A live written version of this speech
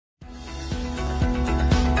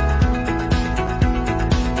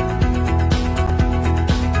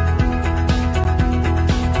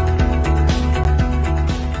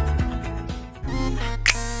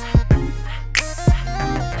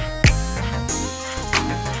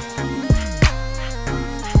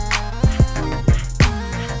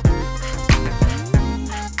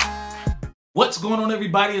What's going on,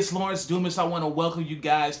 everybody? It's Lawrence Dumas. I want to welcome you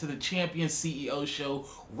guys to the Champion CEO Show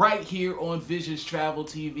right here on Visions Travel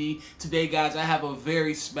TV. Today, guys, I have a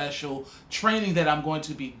very special training that I'm going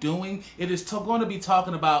to be doing. It is going to be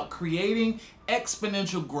talking about creating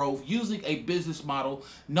exponential growth using a business model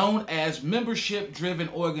known as membership-driven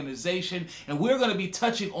organization. And we're going to be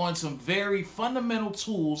touching on some very fundamental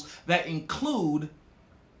tools that include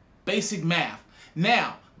basic math.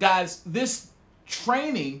 Now, guys, this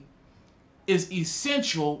training is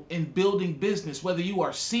essential in building business. Whether you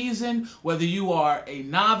are seasoned, whether you are a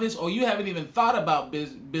novice, or you haven't even thought about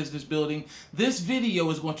business building, this video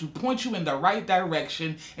is going to point you in the right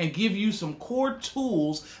direction and give you some core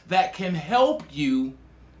tools that can help you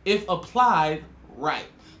if applied right.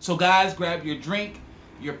 So guys, grab your drink,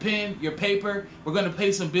 your pen, your paper. We're going to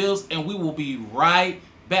pay some bills and we will be right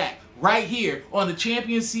back. Right here on the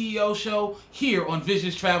Champion CEO Show, here on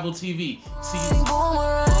Visions Travel TV. See you.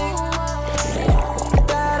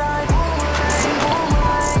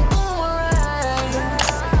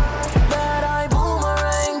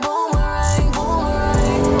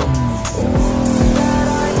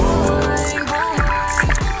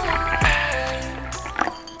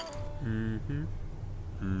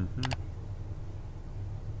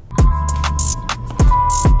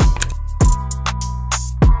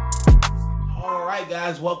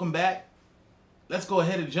 Guys, welcome back. Let's go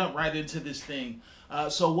ahead and jump right into this thing.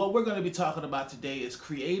 So what we're going to be talking about today is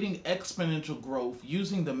creating exponential growth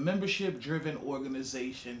using the membership-driven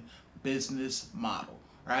organization business model,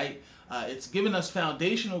 right? It's giving us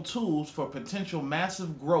foundational tools for potential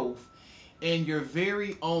massive growth in your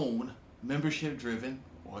very own membership-driven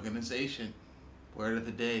organization. Word of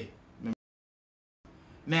the day.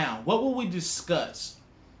 Now, what will we discuss?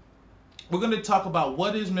 We're going to talk about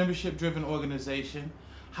what is membership-driven organization,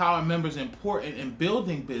 how are members important in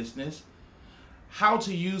building business, how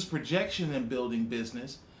to use projection in building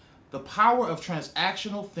business, the power of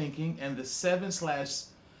transactional thinking and the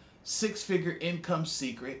 7/6-figure income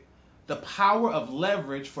secret, the power of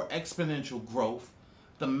leverage for exponential growth,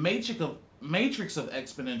 the matrix of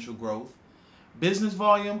exponential growth, business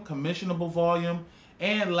volume, commissionable volume,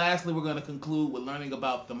 and lastly, we're going to conclude with learning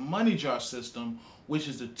about the money jar system, which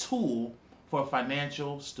is a tool for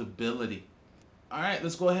financial stability. All right,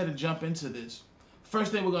 let's go ahead and jump into this.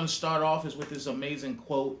 First thing we're going to start off is with this amazing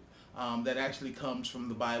quote that actually comes from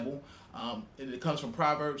the Bible. It comes from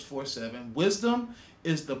Proverbs 4:7. Wisdom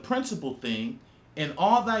is the principal thing. In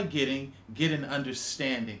all thy getting, get an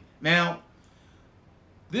understanding. Now,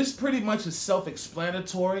 this pretty much is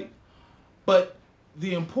self-explanatory, but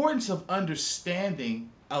the importance of understanding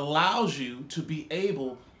allows you to be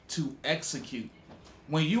able to execute.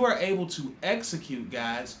 When you are able to execute,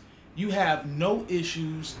 guys, you have no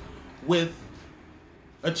issues with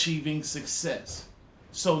achieving success.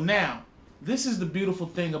 So now, this is the beautiful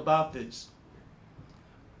thing about this.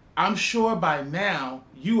 I'm sure by now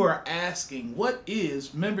you are asking, what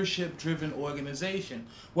is membership-driven organization?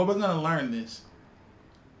 Well, we're going to learn this.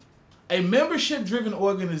 A membership-driven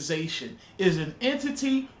organization is an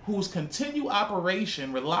entity whose continued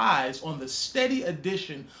operation relies on the steady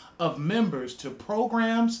addition of members to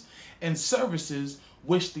programs and services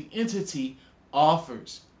which the entity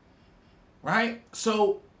offers. Right?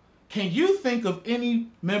 So, can you think of any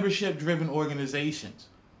membership-driven organizations?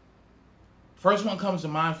 First one comes to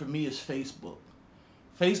mind for me is Facebook.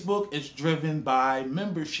 Facebook is driven by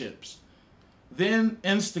memberships. Then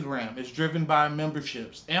Instagram is driven by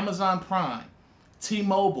memberships. Amazon Prime,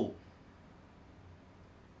 T-Mobile,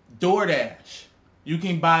 DoorDash. You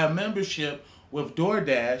can buy a membership with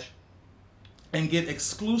DoorDash and get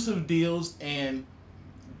exclusive deals and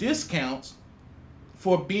discounts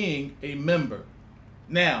for being a member.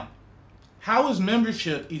 Now, how is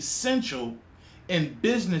membership essential in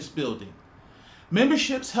business building?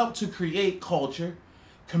 Memberships help to create culture,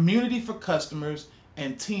 community for customers,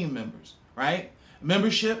 and team members. Right?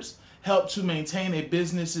 Memberships help to maintain a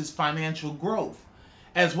business's financial growth,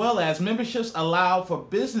 as well as memberships allow for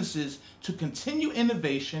businesses to continue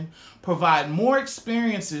innovation, provide more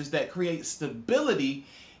experiences that create stability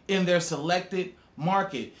in their selected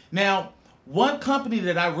market. Now, one company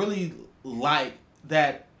that I really like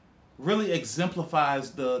that really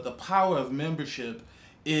exemplifies the power of membership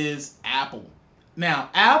is Apple. Now,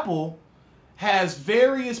 Apple has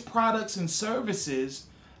various products and services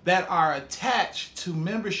that are attached to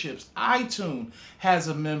memberships. iTunes has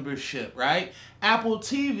a membership, right? Apple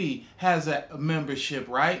TV has a membership,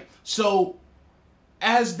 right? So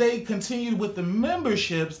as they continue with the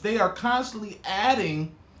memberships, they are constantly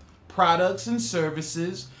adding products and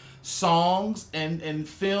services, songs and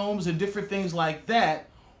films and different things like that,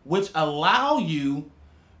 which allow you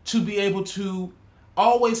to be able to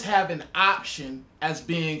always have an option as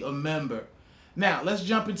being a member. Now, let's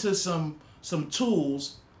jump into some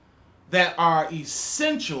tools that are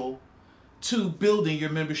essential to building your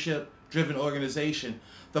membership-driven organization.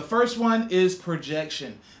 The first one is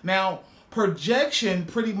projection. Now, projection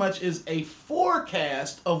pretty much is a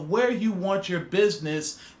forecast of where you want your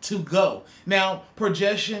business to go. Now,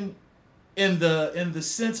 projection in the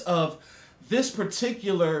sense of this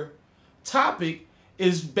particular topic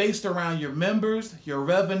is based around your members, your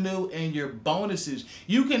revenue, and your bonuses.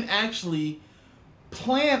 You can actually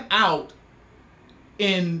plan out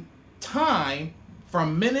in time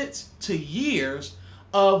from minutes to years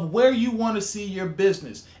of where you want to see your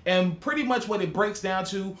business. And pretty much what it breaks down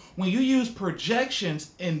to, when you use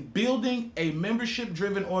projections in building a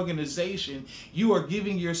membership-driven organization, you are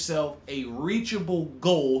giving yourself a reachable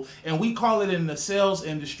goal. And we call it in the sales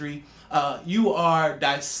industry, you are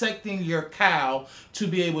dissecting your cow to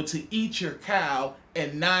be able to eat your cow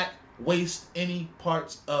and not waste any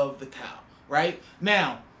parts of the cow, right?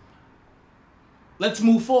 Now, let's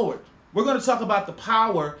move forward. We're going to talk about the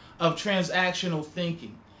power of transactional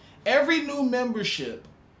thinking. Every new membership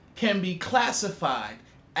can be classified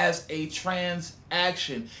as a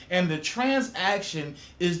transaction, and the transaction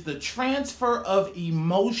is the transfer of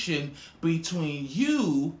emotion between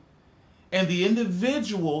you and the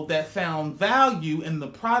individual that found value in the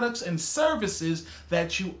products and services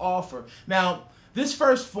that you offer. Now, this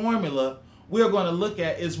first formula we're going to look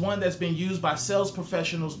at is one that's been used by sales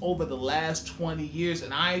professionals over the last 20 years.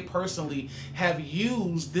 And I personally have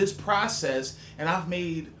used this process, and I've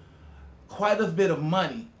made quite a bit of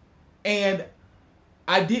money. And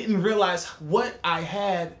I didn't realize what I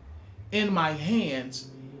had in my hands.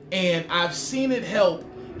 And I've seen it help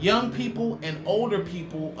young people and older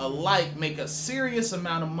people alike make a serious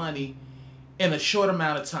amount of money in a short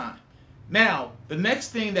amount of time. Now, the next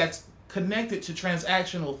thing that's connected to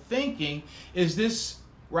transactional thinking is this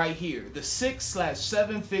right here, the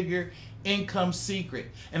 6/7 figure income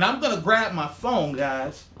secret. And I'm gonna grab my phone,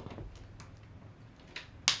 guys,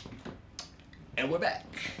 and we're back,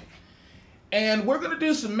 and we're gonna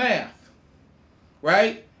do some math,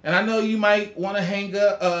 right? And I know you might want to hang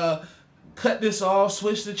up, cut this off,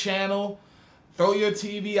 switch the channel, throw your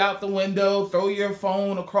TV out the window, throw your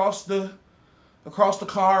phone across the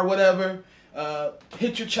car, whatever.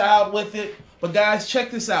 Hit your child with it. But guys,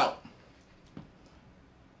 check this out.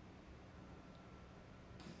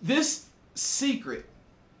 This secret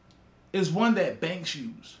is one that banks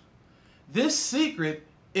use. This secret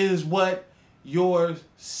is what your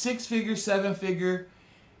 6-figure, 7-figure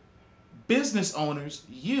business owners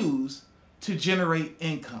use to generate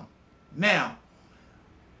income. Now,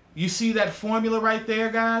 you see that formula right there,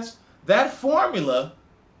 guys? That formula,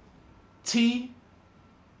 T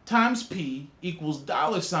times P equals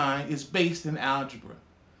 $ is based in algebra.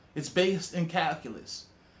 It's based in calculus.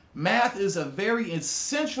 Math is a very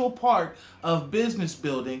essential part of business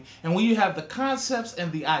building, and when you have the concepts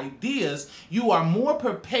and the ideas, you are more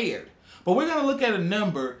prepared. But we're going to look at a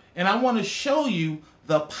number, and I want to show you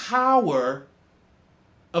the power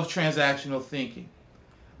of transactional thinking.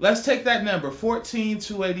 Let's take that number,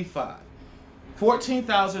 14,285.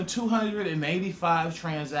 14,285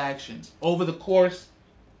 transactions over the course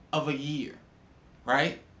of a year,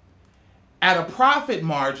 right? At a profit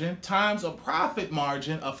margin times a profit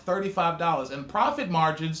margin of $35. And profit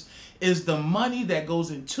margins is the money that goes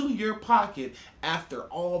into your pocket after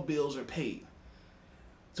all bills are paid.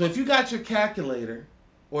 So if you got your calculator,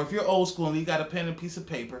 or if you're old school and you got a pen and piece of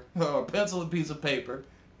paper, or a pencil and piece of paper,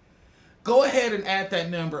 go ahead and add that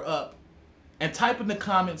number up and type in the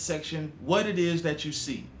comment section what it is that you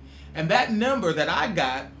see. And that number that I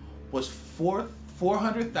got was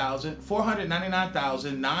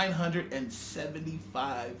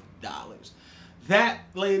 $499,975. That,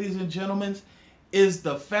 ladies and gentlemen, is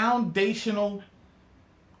the foundational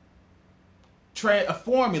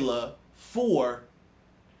formula for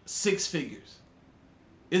 6 figures.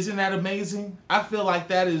 Isn't that amazing? I feel like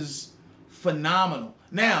that is phenomenal.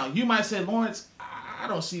 Now, you might say, Lawrence, I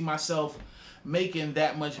don't see myself making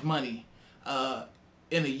that much money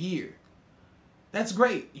in a year. That's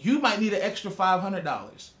great. You might need an extra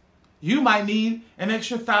 $500. You might need an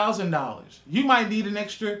extra $1,000. You might need an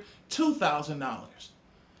extra $2,000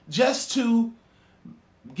 just to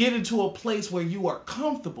get into a place where you are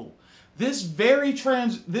comfortable. This very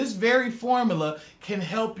formula can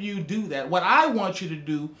help you do that. What I want you to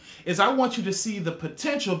do is I want you to see the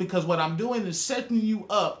potential, because what I'm doing is setting you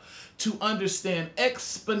up to understand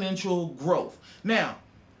exponential growth. Now,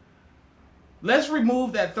 let's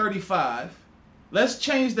remove that 35. Let's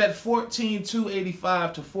change that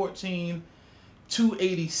 14,285 to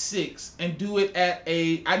 286 and do it at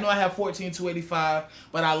I know I have 14,285,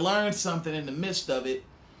 but I learned something in the midst of it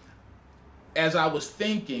as I was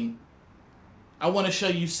thinking. I want to show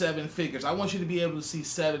you 7 figures. I want you to be able to see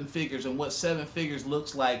 7 figures and what 7 figures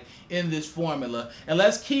looks like in this formula. And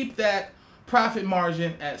let's keep that profit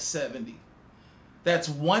margin at 70. That's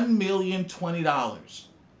 $1,020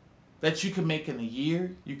 that you can make in a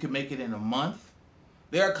year. You can make it in a month.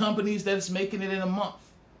 There are companies that's making it in a month.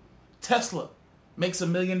 Tesla makes $1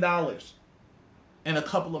 million in a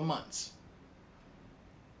couple of months.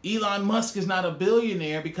 Elon Musk is not a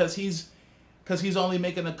billionaire because he's only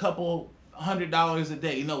making a couple $100 a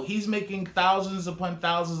day. No, he's making thousands upon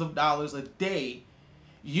thousands of dollars a day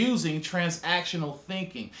using transactional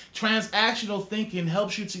thinking. Transactional thinking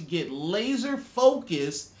helps you to get laser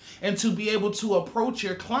focused and to be able to approach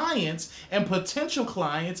your clients and potential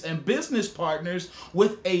clients and business partners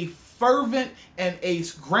with a fervent and a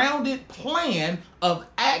grounded plan of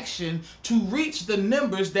action to reach the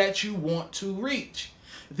numbers that you want to reach.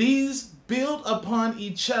 These build upon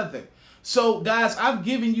each other. So guys, I've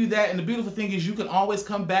given you that, and the beautiful thing is you can always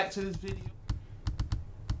come back to this video.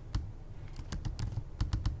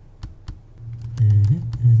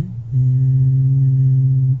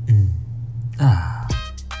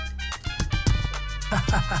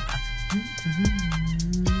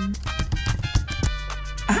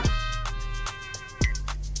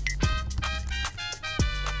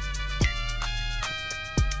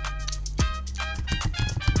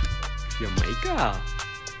 Jamaica.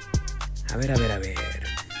 A ver.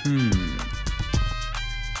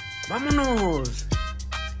 ¡Vámonos!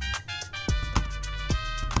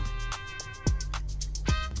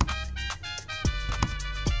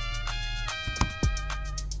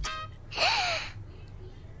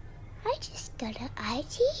 I just got an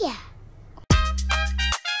idea.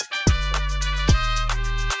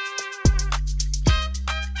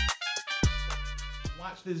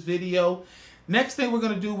 Watch this video. Next thing we're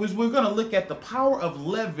going to do is we're going to look at the power of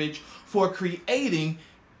leverage for creating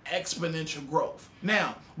exponential growth.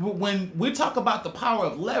 Now, when we talk about the power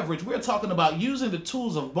of leverage, we're talking about using the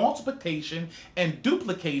tools of multiplication and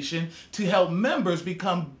duplication to help members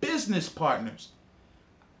become business partners.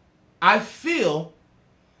 I feel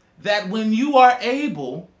that when you are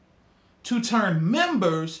able to turn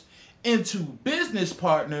members into business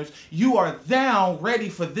partners, you are now ready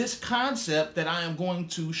for this concept that I am going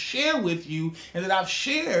to share with you and that I've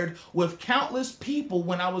shared with countless people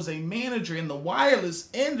when I was a manager in the wireless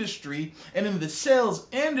industry and in the sales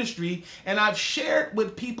industry, and I've shared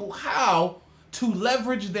with people how to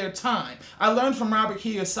leverage their time. I learned from Robert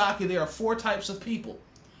Kiyosaki there are 4 types of people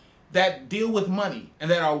that deal with money and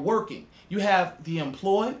that are working. You have the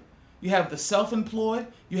employed, you have the self-employed,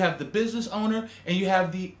 you have the business owner, and you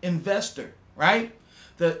have the investor, right?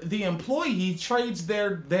 The employee trades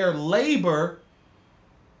their labor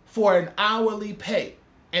for an hourly pay,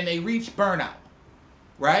 and they reach burnout,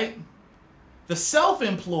 right? The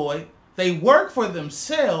self-employed, they work for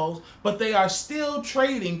themselves, but they are still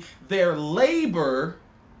trading their labor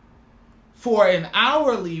for an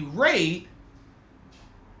hourly rate,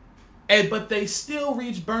 but they still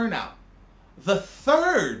reach burnout. The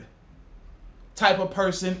third type of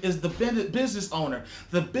person is the business owner.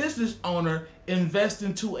 The business owner invests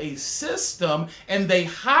into a system and they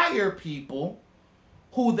hire people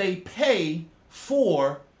who they pay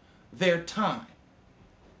for their time.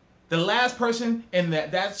 The last person, and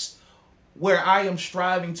that's where I am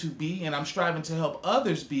striving to be, and I'm striving to help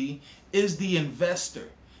others be, is the investor.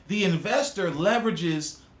 The investor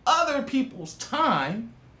leverages other people's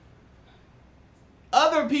time,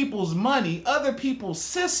 other people's money, other people's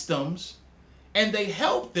systems, and they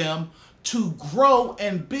help them to grow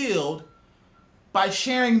and build by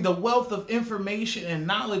sharing the wealth of information and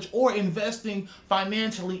knowledge or investing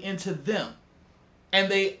financially into them. And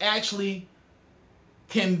they actually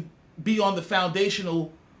can be on the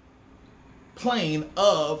foundational plane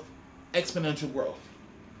of exponential growth.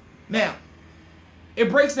 Now, it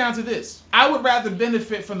breaks down to this. I would rather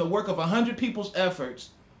benefit from the work of 100 people's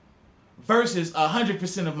efforts versus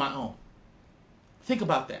 100% of my own. Think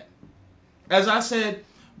about that. As I said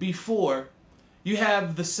before, you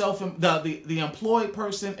have the employed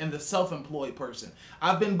person and the self-employed person.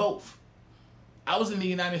 I've been both. I was in the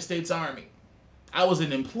United States Army. I was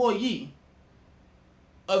an employee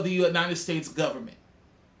of the United States government.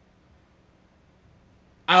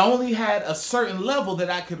 I only had a certain level that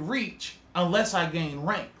I could reach unless I gained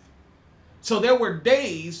rank. So there were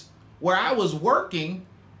days where I was working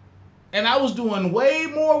and I was doing way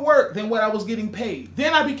more work than what I was getting paid.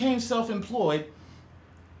 Then I became self-employed,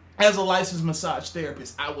 as a licensed massage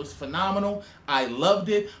therapist. I was phenomenal. I loved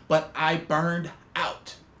it, but I burned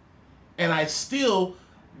out. And I still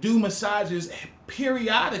do massages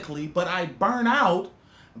periodically, but I burn out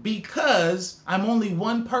because I'm only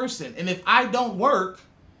one person. And if I don't work,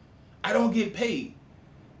 I don't get paid.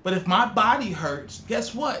 But if my body hurts,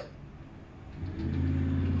 guess what?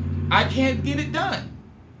 I can't get it done.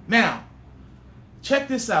 Now, check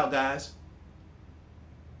this out, guys.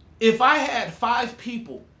 If I had 5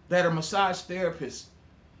 people that are massage therapists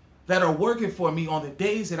that are working for me on the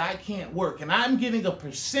days that I can't work, and I'm getting a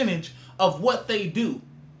percentage of what they do,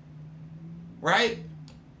 right?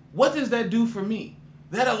 What does that do for me?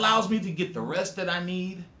 That allows me to get the rest that I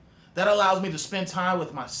need. That allows me to spend time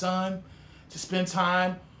with my son, to spend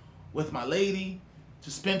time with my lady,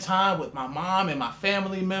 to spend time with my mom and my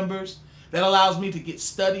family members. That allows me to get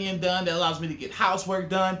studying done. That allows me to get housework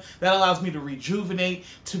done. That allows me to rejuvenate,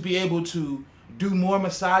 to be able to do more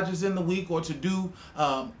massages in the week or to do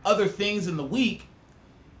other things in the week.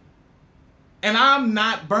 And I'm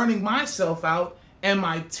not burning myself out, and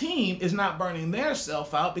my team is not burning their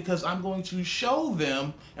self out, because I'm going to show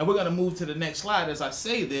them, and we're going to move to the next slide as I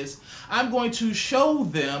say this, I'm going to show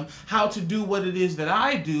them how to do what it is that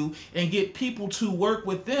I do and get people to work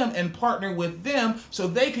with them and partner with them so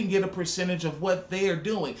they can get a percentage of what they are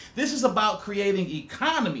doing. This is about creating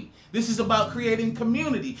economy. This is about creating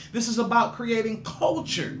community. This is about creating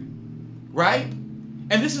culture, right?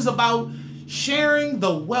 And this is about sharing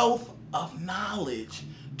the wealth of knowledge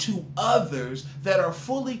to others that are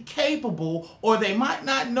fully capable, or they might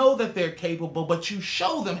not know that they're capable, but you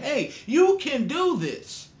show them, hey, you can do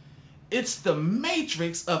this. It's the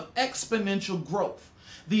matrix of exponential growth.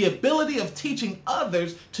 The ability of teaching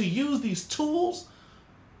others to use these tools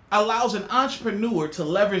allows an entrepreneur to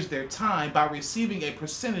leverage their time by receiving a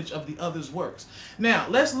percentage of the other's works. Now,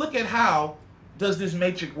 let's look at how does this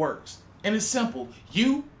matrix works. And it's simple.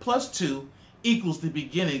 U plus 2 equals the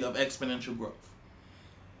beginning of exponential growth.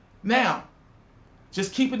 Now,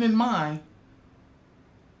 just keep it in mind,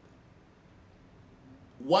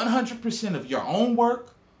 100% of your own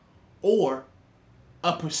work or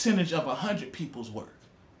a percentage of 100 people's work.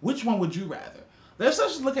 Which one would you rather? Let's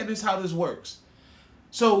just look at this, how this works.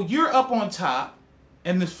 So you're up on top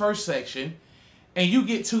in this first section and you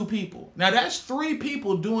get 2 people. Now that's 3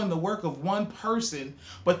 people doing the work of one person,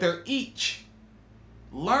 but they're each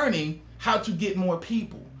learning how to get more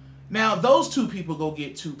people. Now those 2 people go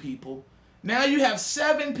get 2 people. Now you have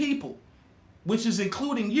 7 people, which is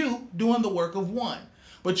including you doing the work of 1.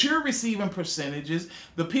 But you're receiving percentages.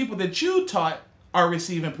 The people that you taught are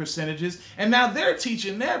receiving percentages. And now they're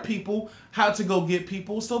teaching their people how to go get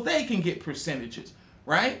people so they can get percentages,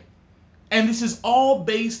 right? And this is all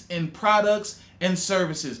based in products and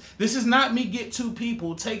services. This is not me get 2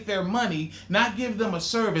 people, take their money, not give them a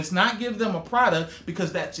service, not give them a product,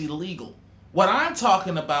 because that's illegal. What I'm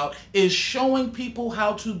talking about is showing people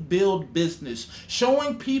how to build business,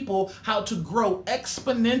 showing people how to grow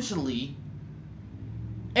exponentially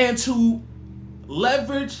and to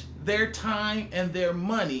leverage their time and their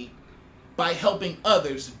money by helping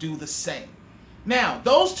others do the same. Now,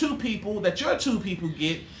 those 2 people that your 2 people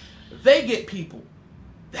get, they get people.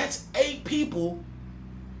 That's 8 people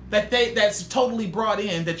that's totally brought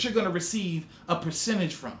in that you're going to receive a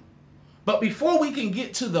percentage from. But before we can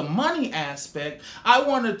get to the money aspect, I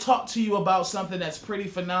want to talk to you about something that's pretty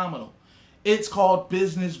phenomenal. It's called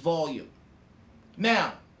business volume.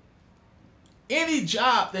 Now, any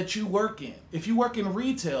job that you work in, if you work in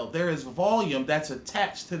retail, there is volume that's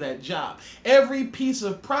attached to that job. Every piece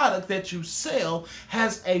of product that you sell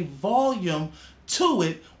has a volume to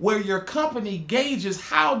it where your company gauges,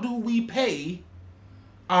 how do we pay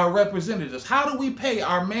our representatives? How do we pay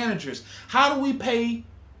our managers? How do we pay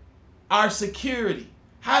our security?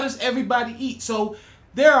 How does everybody eat? So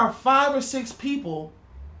there are 5 or 6 people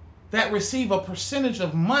that receive a percentage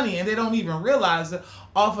of money and they don't even realize it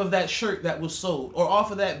off of that shirt that was sold or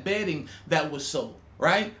off of that bedding that was sold,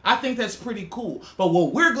 right? I think that's pretty cool. But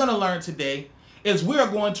what we're going to learn today is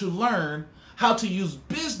we're going to learn how to use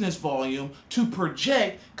business volume to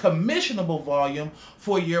project commissionable volume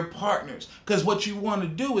for your partners. Because what you want to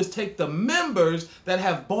do is take the members that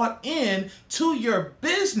have bought in to your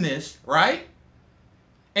business, right?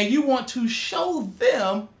 And you want to show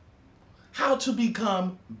them how to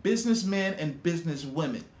become businessmen and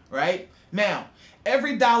businesswomen, right? Now,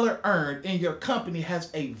 every dollar earned in your company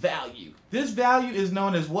has a value. This value is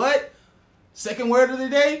known as what? Second word of the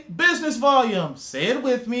day, business volume. Say it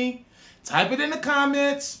with me. Type it in the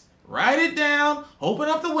comments, write it down, open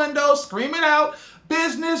up the window, scream it out.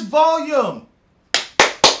 Business volume.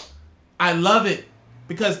 I love it.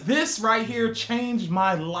 because this right here changed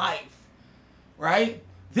my life, right?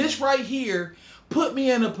 This right here put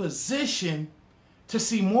me in a position to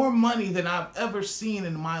see more money than I've ever seen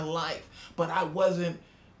in my life. But I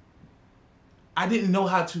didn't know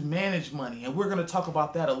how to manage money. And we're going to talk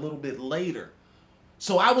about that a little bit later.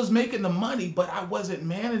 So I was making the money, but I wasn't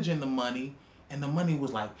managing the money. And the money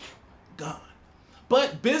was like gone.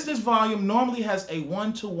 But business volume normally has a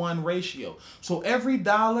 1-to-1 ratio. So every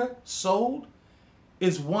dollar sold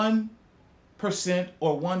is 1%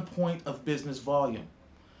 or 1 point of business volume.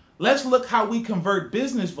 Let's look how we convert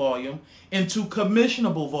business volume into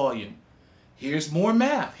commissionable volume. Here's more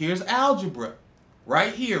math. Here's algebra.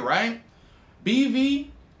 Right here, right? BV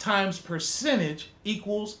times percentage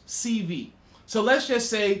equals CV. So let's just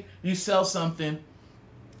say you sell something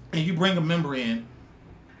and you bring a member in.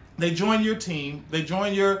 They join your team. They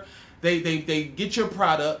join they get your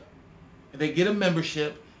product. They get a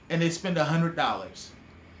membership and they spend $100.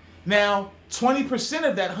 Now, 20%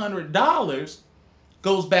 of that $100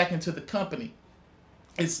 goes back into the company.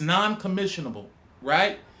 It's non-commissionable,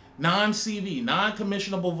 right? Non-CV,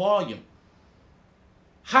 non-commissionable volume.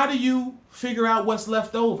 How do you figure out what's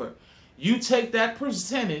left over? You take that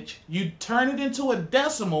percentage, you turn it into a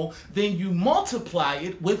decimal, then you multiply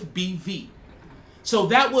it with BV. So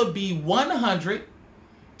that would be 100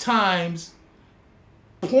 times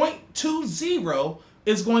 0.20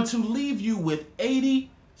 is going to leave you with 80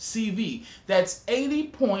 CV. That's 80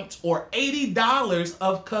 points or $80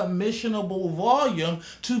 of commissionable volume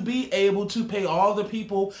to be able to pay all the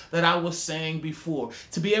people that I was saying before,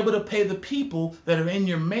 to be able to pay the people that are in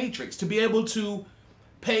your matrix, to be able to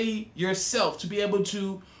pay yourself, to be able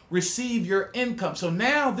to receive your income. So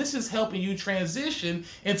now this is helping you transition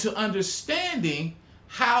into understanding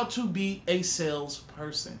how to be a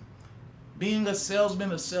salesperson. Being a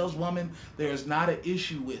salesman, a saleswoman, there is not an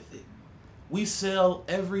issue with it. We sell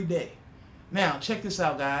every day. Now, check this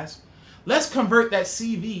out, guys. Let's convert that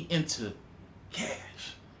CV into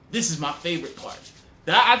cash. This is my favorite part.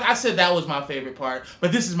 I said that was my favorite part,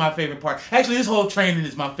 but this is my favorite part. Actually, this whole training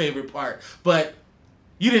is my favorite part, but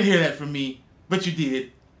you didn't hear that from me, but you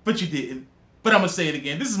did, but you didn't. But I'm going to say it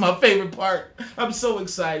again. This is my favorite part. I'm so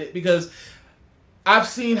excited because I've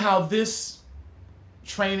seen how this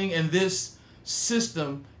training and this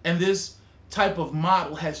system and this type of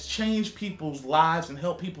model has changed people's lives and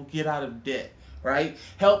helped people get out of debt, right?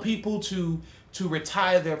 Help people to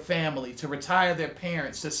retire their family, to retire their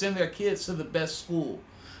parents, to send their kids to the best school,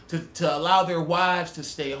 to allow their wives to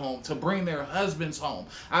stay home, to bring their husbands home.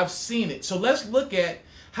 I've seen it. So let's look at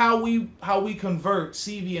how we convert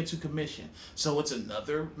CV into commission. So it's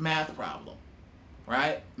another math problem,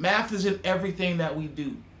 right? Math is in everything that we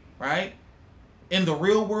do, right? In the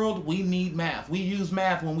real world, we need math. We use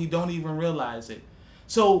math when we don't even realize it.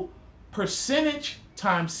 So percentage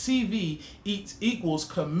times CV equals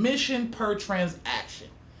commission per transaction.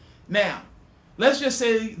 Now, let's just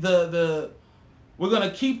say we're going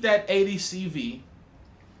to keep that 80 CV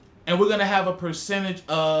and we're going to have a percentage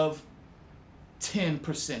of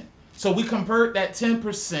 10%. So we convert that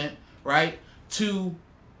 10%, right, to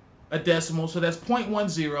a decimal. So that's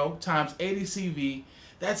 0.10 times 80 CV.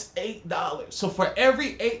 That's $8. So for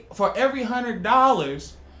every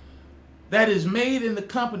 $100 that is made in the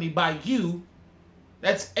company by you,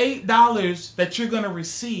 that's $8 that you're going to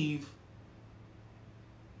receive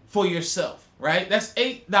for yourself, right? That's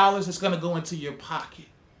 $8 that's going to go into your pocket,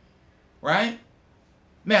 right?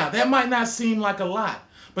 Now, that might not seem like a lot,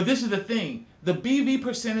 but this is the thing. The BV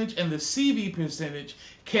percentage and the CV percentage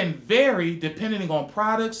can vary depending on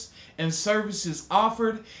products and services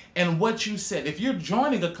offered and what you said. If you're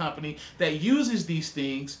joining a company that uses these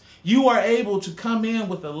things, you are able to come in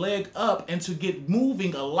with a leg up and to get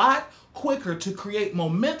moving a lot quicker, to create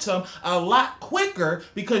momentum a lot quicker,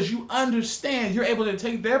 because you understand you're able to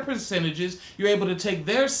take their percentages, you're able to take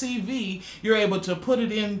their CV, you're able to put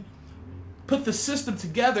the system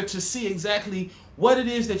together to see exactly what it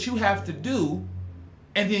is that you have to do,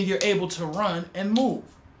 and then you're able to run and move.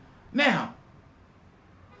 Now,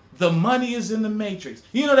 the money is in the matrix.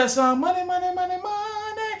 You know that song, Money, Money, Money,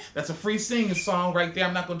 Money? That's a free singing song right there.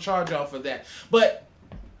 I'm not going to charge y'all for that. But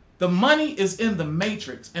the money is in the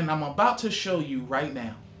matrix, and I'm about to show you right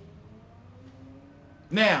now.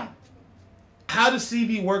 Now, how does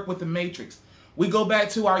CV work with the matrix? We go back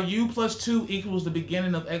to our U plus 2 equals the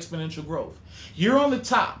beginning of exponential growth. You're on the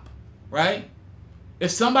top, right?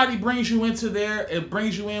 If somebody brings you into there, it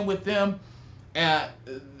brings you in with them,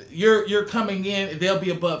 you're coming in, they'll be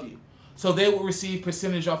above you. So they will receive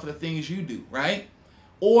percentage off of the things you do, right?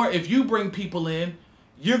 Or if you bring people in,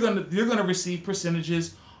 you're gonna receive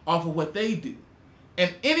percentages off of what they do.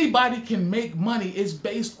 and anybody can make money. It's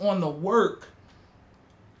based on the work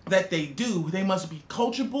that they do. They must be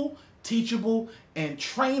coachable, teachable, and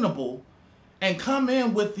trainable, and come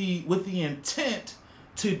in with the intent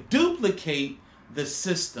to duplicate the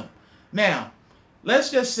system. Now, let's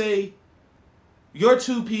just say your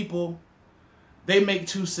two people, they make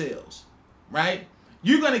 2 sales, right?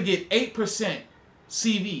 You're going to get 8%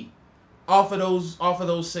 CV off of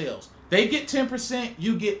those sales. They get 10%,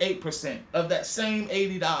 you get 8% of that same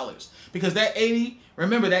 $80, because that 80,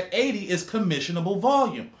 remember that 80 is commissionable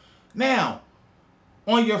volume. Now,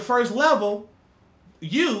 on your first level,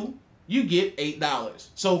 you get $8.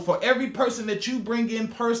 So for every person that you bring in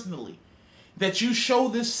personally, that you show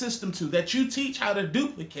this system to, that you teach how to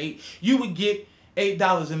duplicate, you would get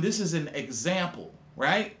 $8. And this is an example,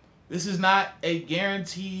 right? This is not a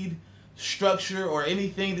guaranteed structure or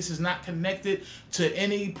anything. This is not connected to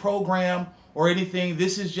any program or anything.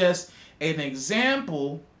 This is just an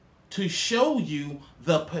example to show you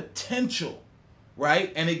the potential,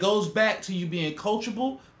 right? And it goes back to you being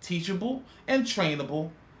coachable, teachable, and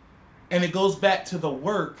trainable. And it goes back to the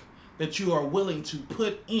work that you are willing to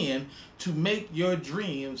put in to make your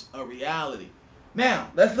dreams a reality.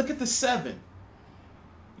 Now, let's look at the 7.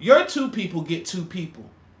 Your 2 people get 2 people.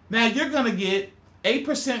 Now, you're going to get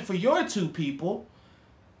 8% for your 2 people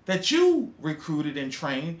that you recruited and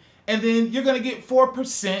trained, and then you're going to get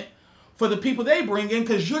 4% for the people they bring in,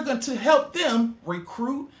 because you're going to help them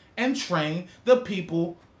recruit and train the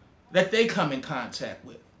people that they come in contact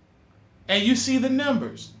with. And you see the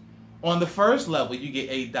numbers. On the first level, you get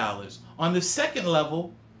 $8. On the second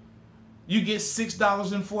level, you get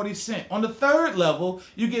 $6.40. On the third level,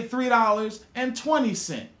 you get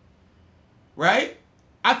 $3.20. Right?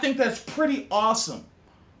 I think that's pretty awesome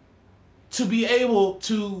to be able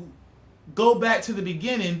to go back to the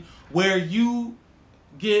beginning where you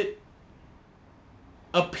get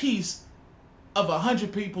a piece of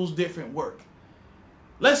 100 people's different work.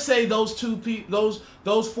 Let's say those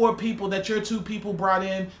 4 people that your 2 people brought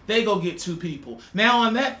in, they go get 2 people. Now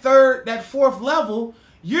on that 4th level,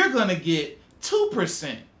 you're gonna get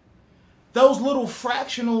 2%. Those little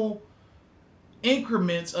fractional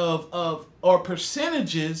increments or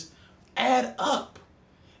percentages add up.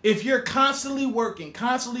 If you're constantly working,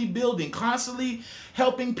 constantly building, constantly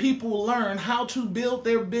helping people learn how to build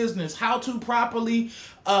their business, how to properly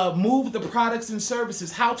move the products and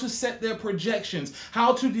services, how to set their projections,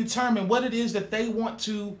 how to determine what it is that they want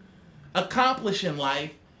to accomplish in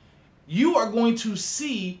life, you are going to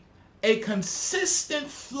see a consistent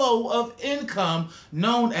flow of income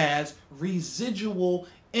known as residual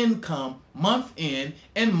income, month in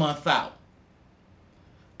and month out.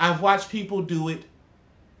 I've watched people do it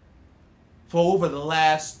for over the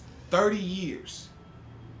last 30 years.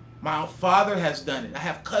 My father has done it. I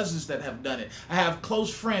have cousins that have done it. I have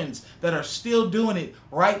close friends that are still doing it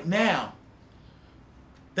right now.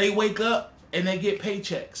 They wake up and they get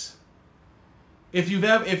paychecks. If you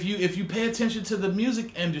pay attention to the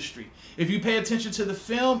music industry, if you pay attention to the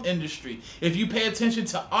film industry, if you pay attention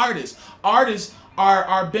to artists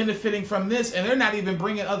are benefiting from this, and they're not even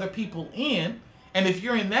bringing other people in. And if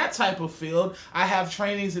you're in that type of field, I have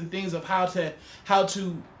trainings and things of how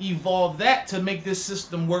to evolve that to make this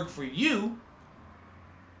system work for you.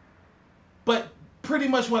 But pretty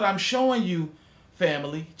much what I'm showing you,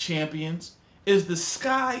 family, champions, is the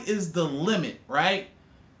sky is the limit, right?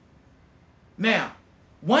 Now,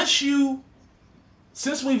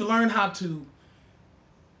 since we've learned how to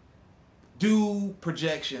do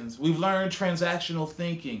projections, we've learned transactional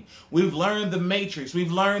thinking, we've learned the matrix,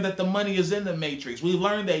 we've learned that the money is in the matrix, we've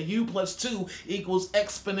learned that U plus 2 equals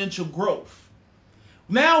exponential growth.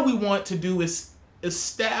 Now we want to do is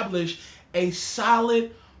establish a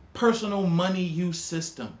solid personal money use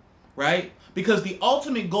system, right? Because the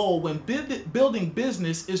ultimate goal when building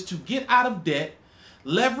business is to get out of debt,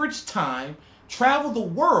 leverage time, travel the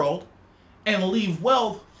world, and leave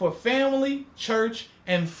wealth for family, church,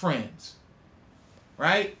 and friends.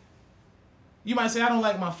 Right? You might say, I don't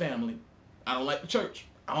like my family. I don't like the church.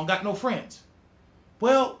 I don't got no friends.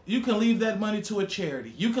 Well, you can leave that money to a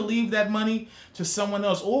charity. You can leave that money to someone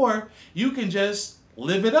else, or you can just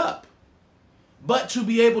live it up. But to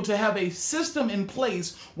be able to have a system in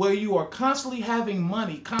place where you are constantly having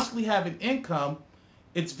money, constantly having income,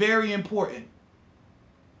 it's very important.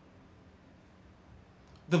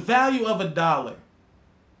 The value of $1,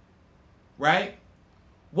 right?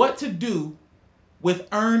 What to do with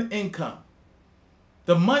earned income.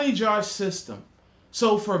 The money jar system.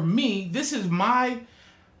 So for me, this is my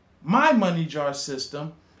money jar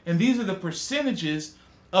system, and these are the percentages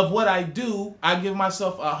of what I do. I give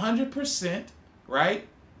myself 100%, right?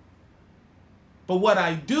 But what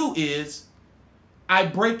I do is I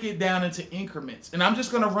break it down into increments. And I'm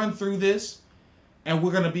just going to run through this and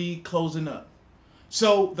we're going to be closing up.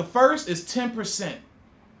 So the first is 10%.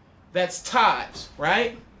 That's tithes,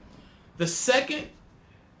 right? The second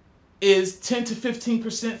is 10 to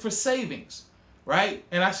 15% for savings, right?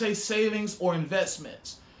 And I say savings or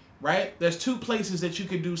investments, right? There's two places that you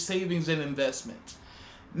can do savings and investments.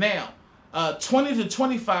 Now, 20 to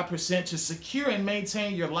 25% to secure and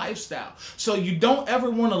maintain your lifestyle. So you don't ever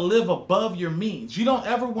want to live above your means. You don't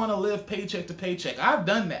ever want to live paycheck to paycheck. I've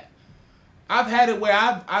done that. I've had it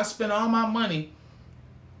where I spent all my money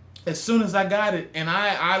as soon as I got it, and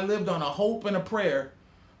I lived on a hope and a prayer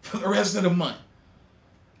for the rest of the month.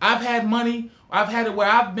 I've had money, I've had it where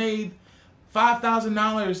I've made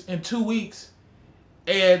 $5,000 in 2 weeks,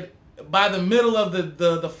 and by the middle of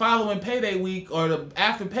the following payday week or the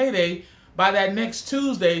after payday, by that next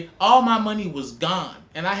Tuesday, all my money was gone.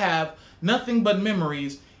 And I have nothing but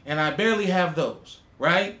memories, and I barely have those,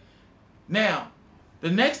 right? Now, the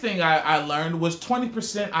next thing I learned was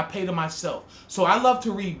 20% I pay to myself. So I love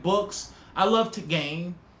to read books. I love to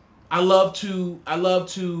game. I love to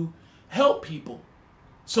help people.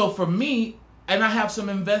 So for me, and I have some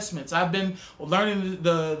investments. I've been learning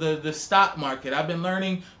the stock market. I've been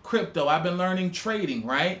learning crypto. I've been learning trading,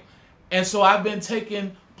 right? And so I've been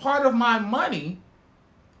taking part of my money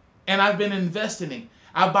and I've been investing it.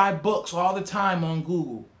 I buy books all the time on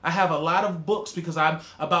Google. I have a lot of books because I'm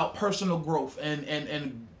about personal growth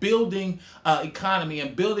and building economy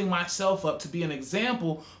and building myself up to be an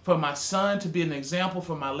example for my son, to be an example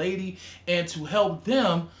for my lady, and to help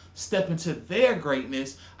them step into their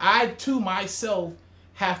greatness. I, too, myself,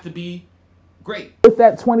 have to be great. With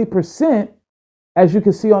that 20%, as you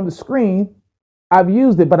can see on the screen, I've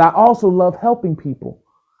used it, but I also love helping people.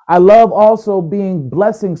 I love also being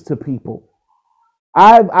blessings to people.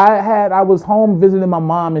 I was home visiting my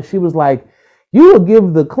mom, and she was like, "You will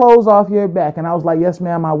give the clothes off your back." And I was like, "Yes,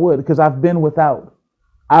 ma'am, I would," because I've been without.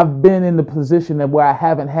 I've been in the position of where I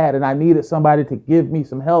haven't had, and I needed somebody to give me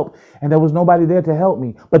some help, and there was nobody there to help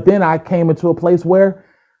me. But then I came into a place where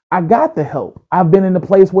I got the help. I've been in a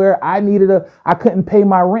place where I couldn't pay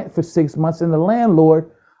my rent for 6 months, and the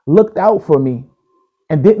landlord looked out for me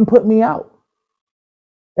and didn't put me out.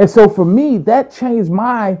 And so for me, that changed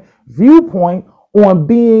my viewpoint on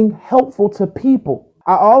being helpful to people.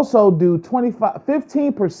 I also do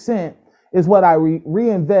 15% is what I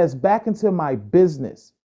reinvest back into my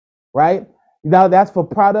business, right? Now that's for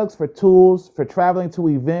products, for tools, for traveling to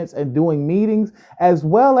events and doing meetings, as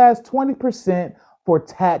well as 20% for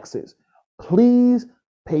taxes. Please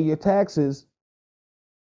pay your taxes.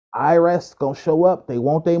 IRS gonna show up. They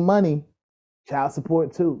want their money. Child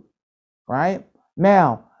support too, right?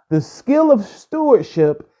 Now, the skill of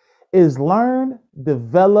stewardship is learned,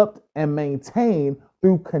 developed, and maintained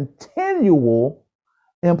through continual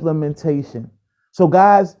implementation. So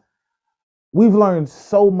guys, we've learned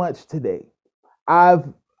so much today. I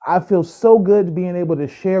feel so good being able to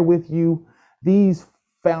share with you these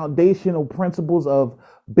foundational principles of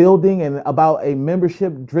building and about a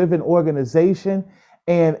membership-driven organization.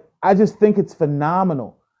 And I just think it's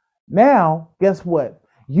phenomenal. Now, guess what?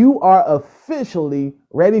 You are officially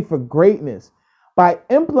ready for greatness. By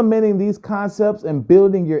implementing these concepts and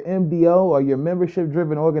building your MDO or your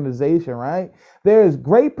membership-driven organization, right? There is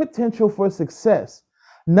great potential for success.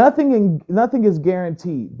 Nothing is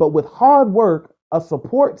guaranteed, but with hard work, a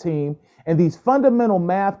support team, and these fundamental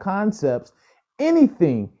math concepts,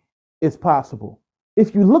 anything is possible.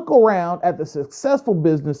 If you look around at the successful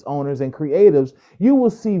business owners and creatives, you will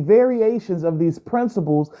see variations of these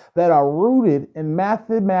principles that are rooted in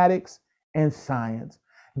mathematics and science.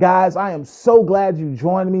 Guys, I am so glad you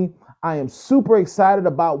joined me. I am super excited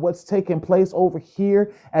about what's taking place over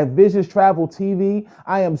here at Visions Travel TV.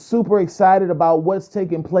 I am super excited about what's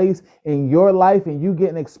taking place in your life and you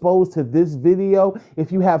getting exposed to this video.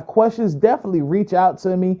 If you have questions, definitely reach out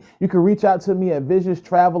to me. You can reach out to me at Visions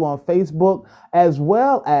Travel on Facebook, as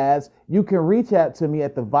well as you can reach out to me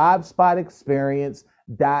at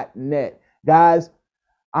thevibespotexperience.net. Guys,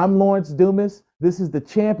 I'm Lawrence Dumas. This is the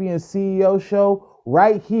Champion CEO Show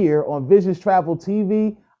right here on Visions Travel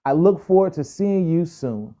TV. I look forward to seeing you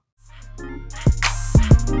soon.